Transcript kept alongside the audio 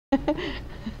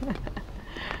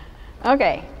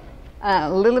Okay,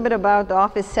 a little bit about the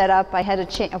office setup. I had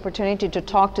an opportunity to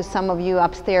talk to some of you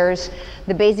upstairs.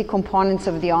 The basic components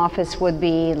of the office would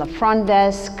be the front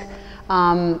desk.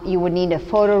 You would need a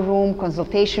photo room,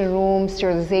 consultation room,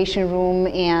 sterilization room,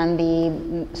 and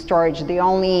the storage. The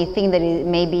only thing that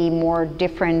may be more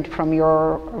different from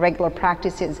your regular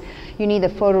practice is you need a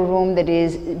photo room that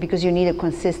is, because you need a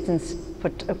consistent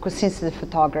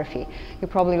photography. You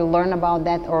probably learned about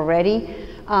that already.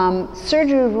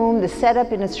 Surgery room, the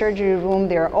setup in a surgery room,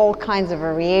 there are all kinds of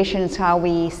variations how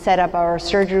we set up our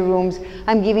surgery rooms.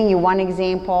 I'm giving you one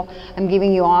example. I'm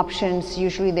giving you options.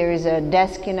 Usually there is a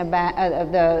desk in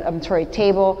a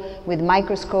table with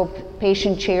microscope,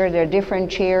 patient chair. There are different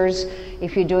chairs.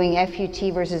 If you're doing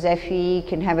FUT versus FUE, you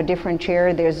can have a different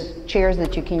chair. There's chairs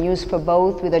that you can use for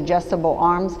both with adjustable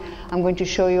arms. I'm going to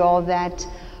show you all of that.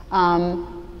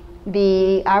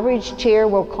 The average chair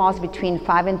will cost between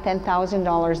 $5,000 and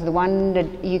 $10,000. The one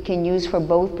that you can use for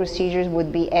both procedures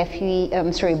would be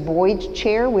Boyd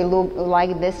chair. We look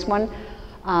like this one.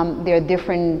 There are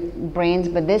different brands,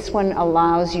 but this one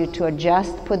allows you to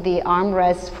adjust, put the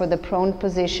armrest for the prone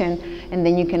position, and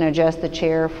then you can adjust the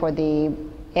chair for the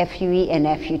FUE and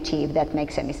FUT, if that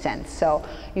makes any sense. So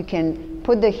you can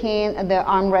put the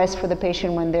armrest for the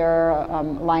patient when they're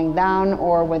lying down,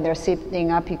 or when they're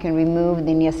sitting up, you can remove,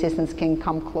 then the assistants can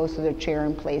come close to the chair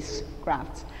and place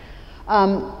grafts.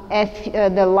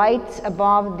 The lights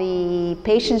above the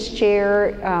patient's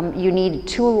chair, you need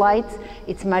 2 lights.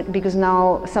 Because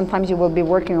now sometimes you will be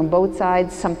working on both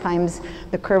sides. Sometimes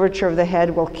the curvature of the head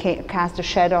will cast a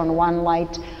shadow on one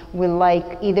light. We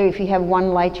like either, if you have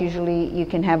one light, usually you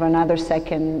can have another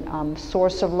second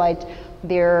source of light.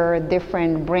 There are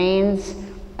different brands.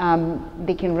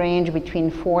 They can range between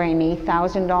 $4,000 and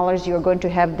 $8,000. You're going to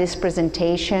have this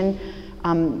presentation.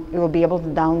 You will be able to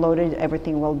download it.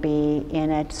 Everything will be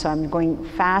in it. So I'm going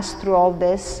fast through all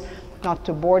this, not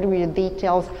to bore you with the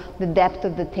details. The depth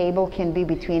of the table can be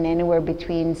anywhere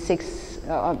between 2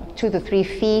 to 3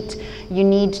 feet. You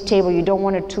need table. You don't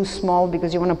want it too small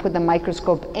because you want to put the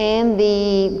microscope and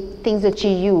the things that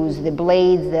you use, the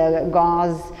blades, the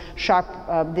gauze, sharp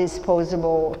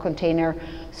disposable container.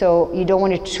 So you don't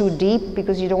want it too deep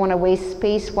because you don't want to waste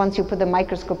space. Once you put the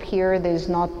microscope here, there's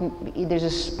a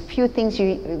few things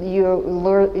you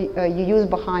use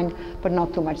behind, but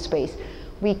not too much space.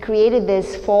 We created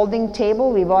this folding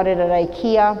table. We bought it at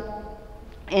IKEA.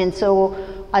 And so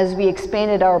as we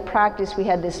expanded our practice, we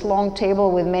had this long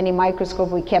table with many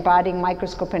microscopes. We kept adding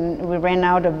microscope and we ran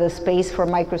out of the space for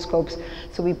microscopes.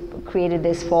 So we created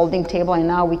this folding table, and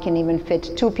now we can even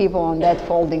fit 2 people on that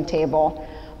folding table.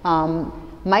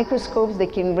 Microscopes, they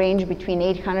can range between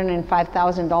 $800 and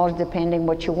 $5,000 depending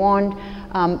what you want.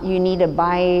 You need a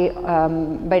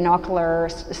binocular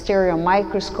stereo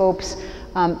microscopes.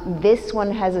 This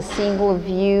one has a single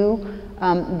view.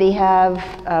 They have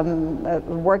a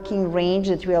working range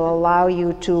that will allow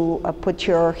you to put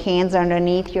your hands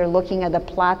underneath. You're looking at a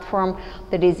platform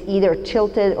that is either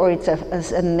tilted or it's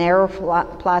a narrow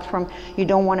platform. You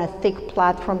don't want a thick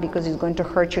platform because it's going to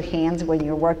hurt your hands when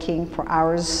you're working for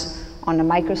hours on a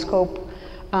microscope.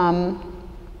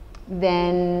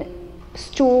 Then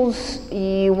stools,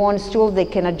 you want stools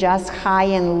that can adjust high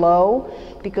and low,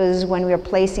 because when we're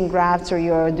placing grafts or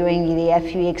you're doing the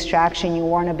FUE extraction, you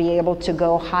want to be able to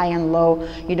go high and low.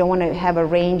 You don't want to have a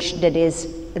range that is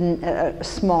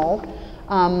small.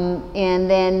 And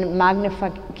then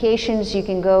magnifications, you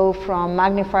can go from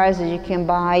magnifiers that you can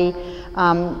buy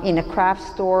in a craft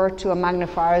store to a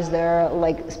magnifiers that are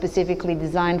like specifically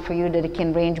designed for you, that it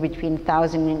can range between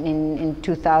 $1,000 and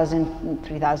 $2,000,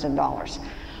 $3,000.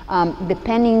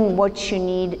 Depending what you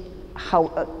need,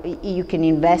 how you can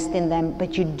invest in them,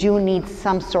 but you do need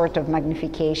some sort of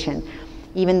magnification.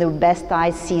 Even the best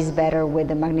eye sees better with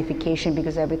the magnification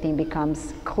because everything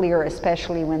becomes clear,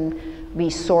 especially when we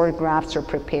sort grafts or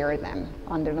prepare them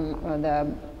under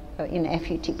in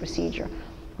FUT procedure.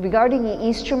 Regarding the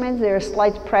instruments, there are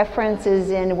slight preferences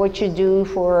in what you do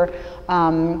for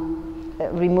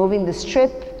removing the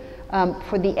strip.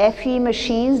 For the FE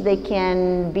machines, there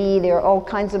are all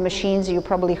kinds of machines. You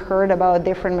probably heard about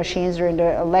different machines during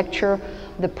the lecture.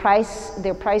 Their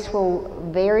price will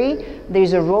vary.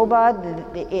 There's a robot that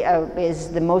is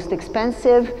the most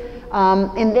expensive.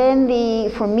 And then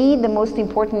for me, the most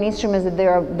important instruments that they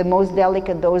are the most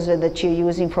delicate, those are that you're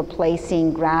using for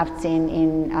placing grafts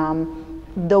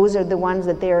those are the ones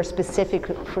that they are specific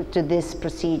to this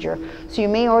procedure. So you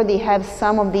may already have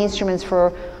some of the instruments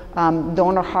for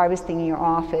donor harvesting in your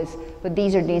office, but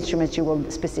these are the instruments you will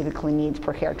specifically need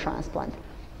for hair transplant.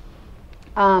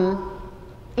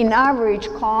 in average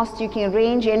cost, you can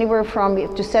range anywhere from,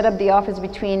 to set up the office,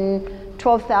 between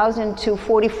 12,000 to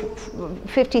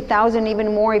 50,000,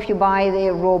 even more if you buy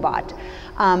the robot.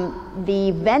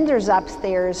 The vendors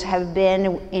upstairs have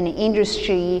been in the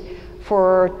industry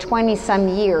for 20 some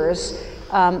years.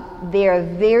 They are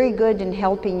very good in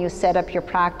helping you set up your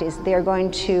practice. They're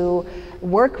going to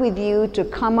work with you to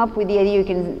come up with the idea. You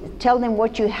can tell them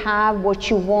what you have, what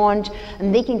you want,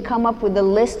 and they can come up with a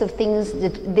list of things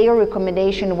that their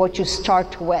recommendation, what you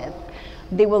start with.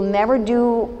 They will never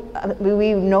do,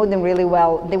 we know them really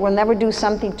well, they will never do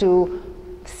something to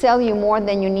sell you more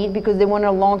than you need because they want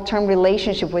a long-term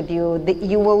relationship with you, that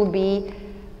you will be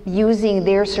using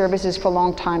their services for a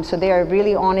long time. So they are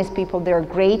really honest people, they're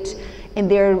great, and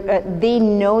they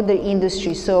know the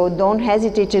industry, so don't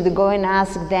hesitate to go and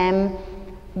ask them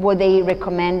what they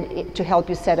recommend to help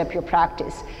you set up your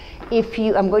practice.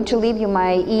 I'm going to leave you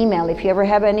my email. If you ever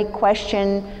have any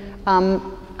question,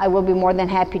 I will be more than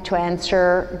happy to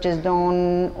answer. Just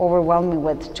don't overwhelm me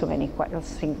with too many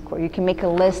questions. You can make a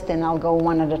list and I'll go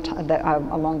one at a time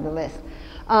along the list.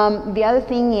 The other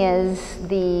thing is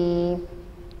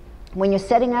when you're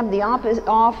setting up the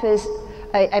office,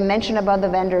 I mentioned about the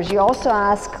vendors. You also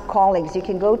ask colleagues. You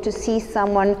can go to see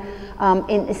someone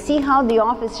and see how the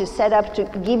office is set up to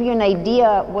give you an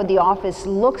idea what the office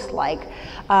looks like.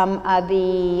 At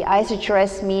the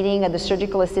ISHRS meeting, at the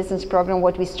Surgical Assistance Program,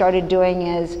 what we started doing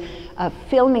is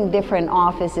filming different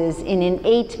offices. And in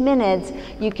 8 minutes,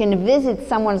 you can visit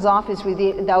someone's office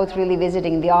without really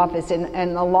visiting the office.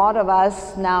 And a lot of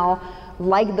us now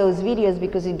like those videos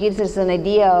because it gives us an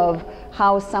idea of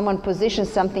how someone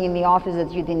positions something in the office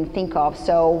that you didn't think of.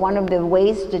 So one of the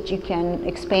ways that you can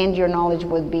expand your knowledge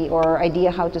would be, or idea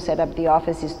how to set up the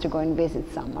office, is to go and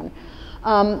visit someone.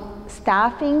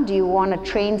 Staffing, do you want to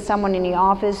train someone in the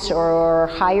office or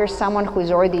hire someone who is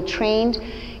already trained?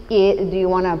 Do you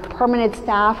want a permanent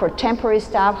staff or temporary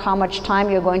staff? How much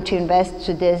time you're going to invest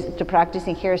to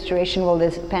practicing hair restoration will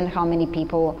depend how many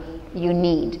people you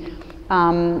need.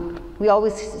 We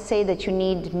always say that you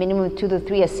need minimum 2 to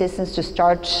 3 assistants to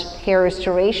start hair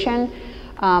restoration.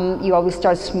 You always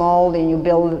start small, then you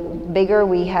build bigger.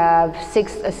 We have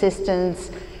 6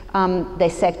 assistants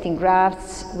dissecting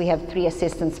grafts. We have 3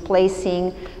 assistants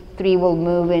placing. 3 will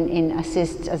move and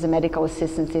assist as a medical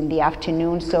assistants in the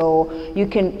afternoon. So you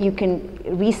can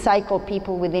recycle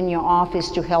people within your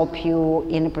office to help you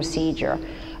in a procedure.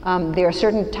 There are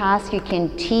certain tasks you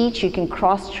can teach. You can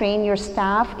cross-train your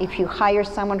staff. If you hire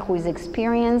someone who is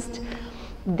experienced,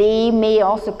 they may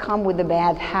also come with the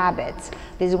bad habits.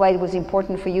 This is why it was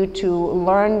important for you to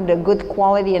learn the good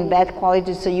quality and bad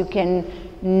quality, so you can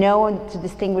know to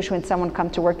distinguish when someone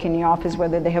comes to work in your office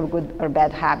whether they have good or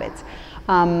bad habits.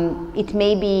 It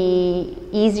may be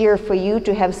easier for you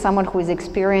to have someone who is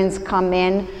experienced come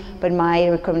in, but my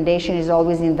recommendation is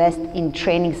always invest in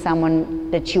training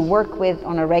someone that you work with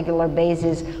on a regular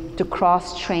basis to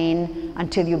cross-train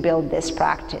until you build this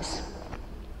practice.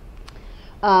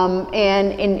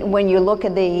 And when you look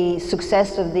at the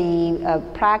success of the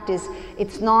practice,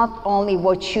 it's not only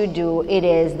what you do, it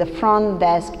is the front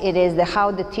desk, it is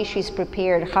how the tissue is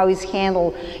prepared, how it's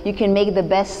handled. You can make the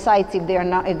best sites if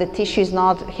the tissue is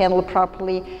not handled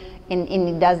properly,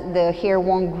 and the hair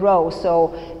won't grow.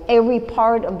 So every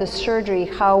part of the surgery,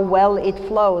 how well it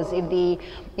flows.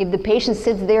 If the patient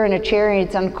sits there in a chair and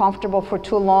it's uncomfortable for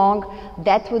too long,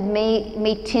 that would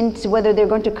may tint whether they're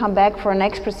going to come back for a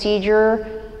next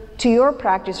procedure to your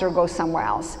practice or go somewhere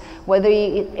else.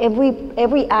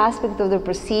 Every aspect of the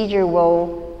procedure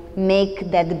will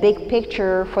make that big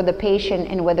picture for the patient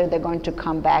and whether they're going to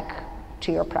come back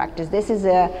to your practice. This is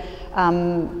a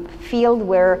field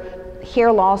where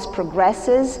hair loss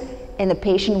progresses and the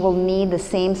patient will need the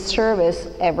same service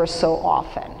ever so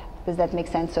often. Does that make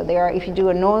sense? So if you do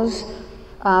a nose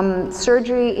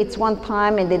surgery, it's one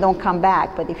time and they don't come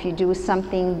back. But if you do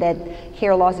something that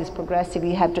hair loss is progressive,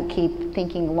 you have to keep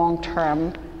thinking long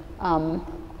term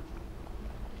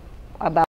about